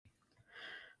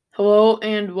Hello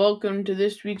and welcome to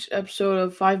this week's episode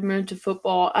of 5 Minutes of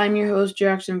Football. I'm your host,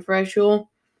 Jackson Freshel,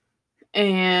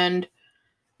 and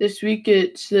this week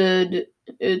it's the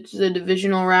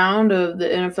divisional round of the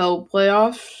NFL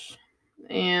playoffs,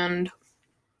 and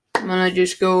I'm gonna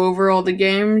just go over all the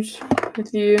games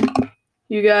with you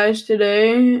guys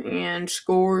today, and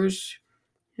scores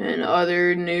and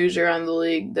other news around the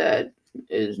league that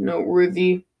is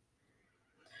noteworthy.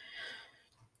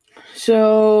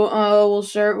 So we'll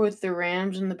start with the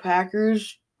Rams and the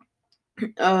Packers.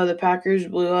 The Packers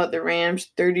blew out the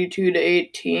Rams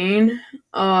 32-18.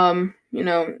 Aaron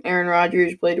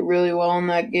Rodgers played really well in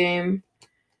that game,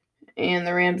 and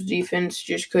the Rams defense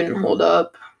just couldn't hold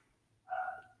up.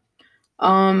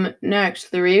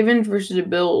 Next, the Ravens versus the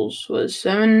Bills was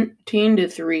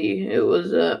 17-3. It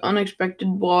was an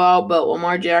unexpected blowout, but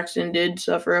Lamar Jackson did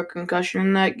suffer a concussion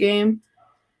in that game,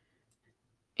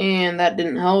 and that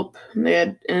didn't help.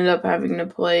 They ended up having to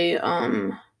play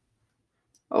I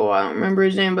don't remember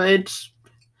his name, but it's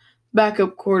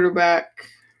backup quarterback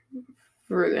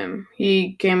for them.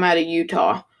 He came out of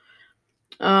Utah.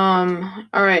 All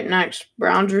right, next,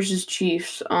 Browns versus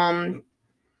Chiefs.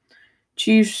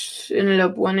 Chiefs ended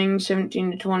up winning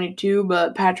 17-22,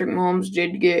 but Patrick Mahomes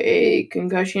did get a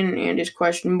concussion and is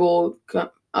questionable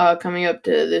coming up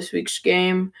to this week's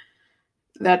game.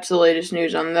 That's the latest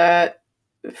news on that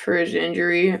for his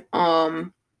injury.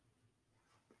 Chad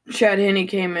Henne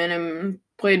came in and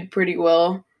played pretty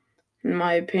well, in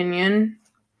my opinion.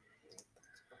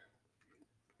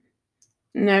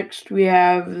 Next, we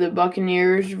have the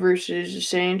Buccaneers versus the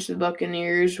Saints. The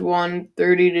Buccaneers won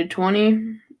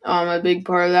 30-20. A big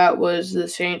part of that was the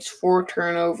Saints' 4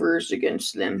 turnovers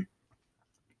against them.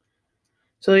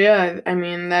 So,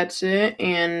 that's it.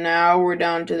 And now we're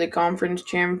down to the conference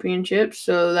championships.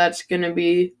 So that's going to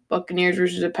be Buccaneers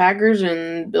versus the Packers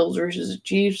and Bills versus the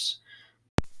Chiefs.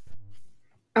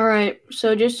 All right,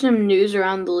 so just some news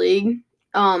around the league.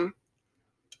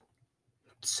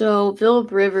 So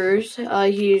Phillip Rivers,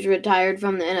 he's retired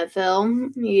from the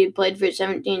NFL. He played for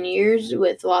 17 years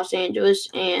with Los Angeles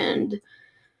Chargers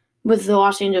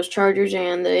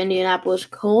and the Indianapolis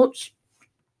Colts.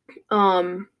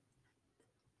 So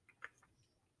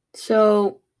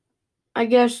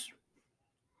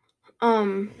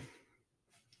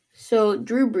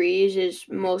Drew Brees is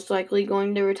most likely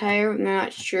going to retire. I'm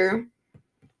not sure.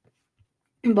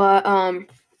 But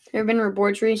there have been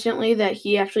reports recently that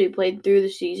he actually played through the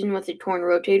season with a torn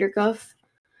rotator cuff.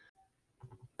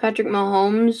 Patrick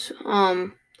Mahomes,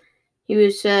 he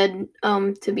was said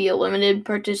to be a limited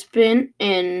participant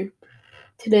in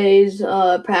today's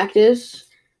practice.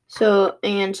 So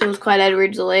was Clyde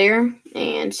Edwards-Helaire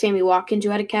and Sammy Watkins,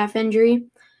 who had a calf injury.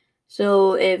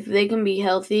 So if they can be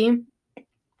healthy,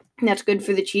 that's good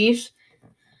for the Chiefs,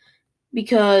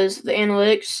 because the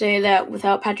analytics say that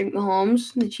without Patrick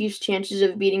Mahomes, the Chiefs' chances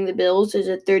of beating the Bills is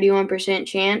a 31%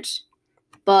 chance.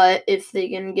 But if they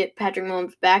can get Patrick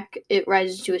Mahomes back, it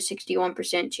rises to a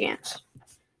 61% chance.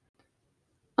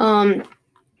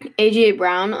 A.J.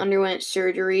 Brown underwent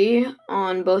surgery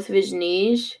on both of his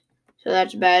knees, so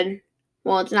that's bad.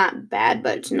 Well, it's not bad,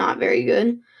 but it's not very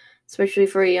good, especially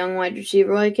for a young wide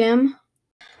receiver like him.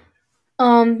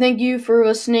 Thank you for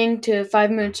listening to 5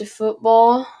 Minutes of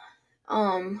Football.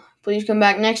 Please come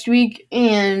back next week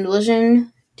and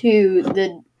listen to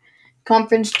the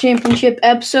conference championship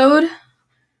episode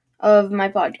of my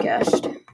podcast.